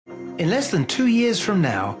In less than 2 years from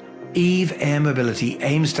now, Eve Air Mobility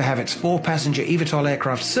aims to have its 4-passenger eVTOL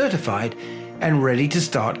aircraft certified and ready to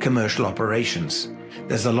start commercial operations.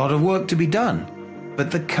 There's a lot of work to be done, but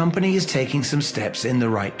the company is taking some steps in the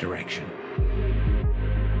right direction.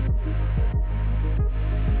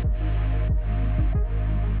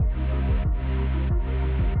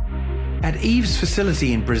 At Eve's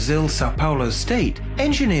facility in Brazil's São Paulo state,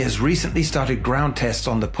 engineers recently started ground tests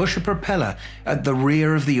on the pusher propeller at the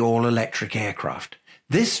rear of the all-electric aircraft.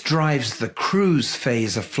 This drives the cruise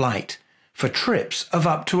phase of flight for trips of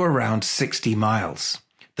up to around 60 miles.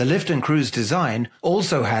 The lift and cruise design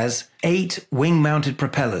also has 8 wing-mounted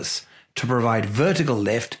propellers to provide vertical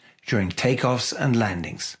lift during takeoffs and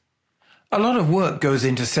landings. A lot of work goes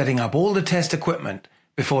into setting up all the test equipment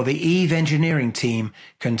before the Eve engineering team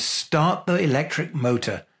can start the electric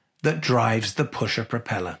motor that drives the pusher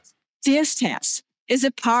propeller. This test is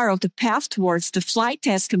a part of the path towards the flight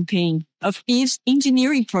test campaign of Eve's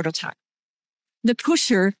engineering prototype. The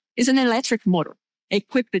pusher is an electric motor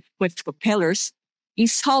equipped with propellers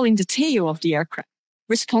installed in the tail of the aircraft,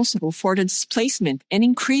 responsible for the displacement and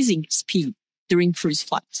increasing speed during cruise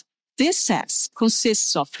flights. This test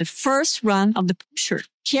consists of the first run of the pusher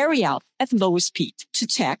carried out at low speed to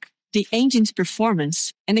check the engine's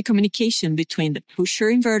performance and the communication between the pusher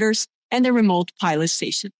inverters and the remote pilot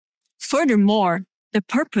station. Furthermore, the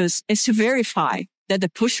purpose is to verify that the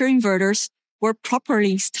pusher inverters were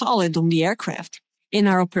properly installed on the aircraft and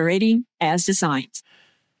are operating as designed.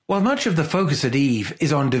 While much of the focus at Eve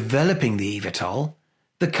is on developing the eVTOL,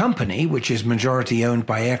 the company, which is majority owned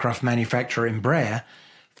by aircraft manufacturer Embraer,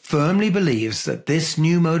 firmly believes that this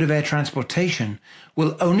new mode of air transportation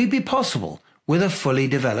will only be possible with a fully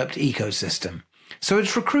developed ecosystem. So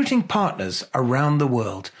it's recruiting partners around the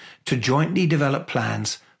world to jointly develop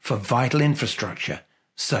plans for vital infrastructure,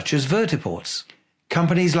 such as vertiports.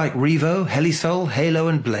 Companies like Revo, Helisol, Halo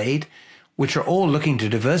and Blade, which are all looking to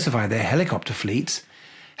diversify their helicopter fleets,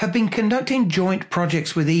 have been conducting joint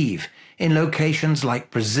projects with Eve in locations like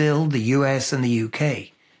Brazil, the US and the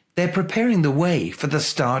UK. They're preparing the way for the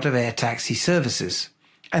start of air taxi services.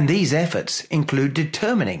 And these efforts include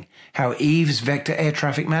determining how Eve's vector air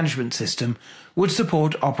traffic management system would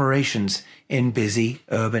support operations in busy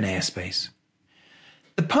urban airspace.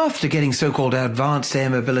 The path to getting so-called advanced air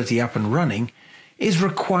mobility up and running is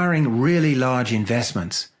requiring really large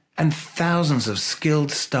investments and thousands of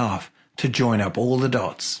skilled staff to join up all the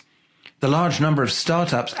dots. The large number of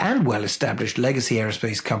startups and well-established legacy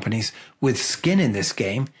aerospace companies with skin in this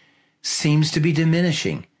game seems to be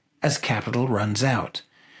diminishing as capital runs out.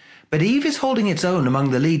 But Eve is holding its own among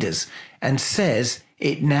the leaders and says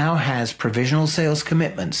it now has provisional sales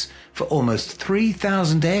commitments for almost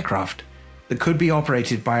 3,000 aircraft that could be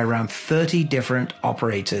operated by around 30 different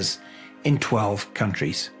operators in 12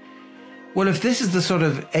 countries. Well, if this is the sort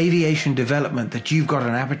of aviation development that you've got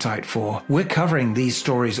an appetite for, we're covering these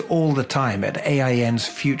stories all the time at AIN's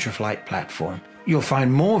FutureFlight platform. You'll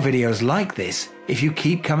find more videos like this if you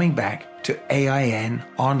keep coming back to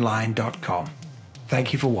AINonline.com.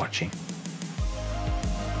 Thank you for watching.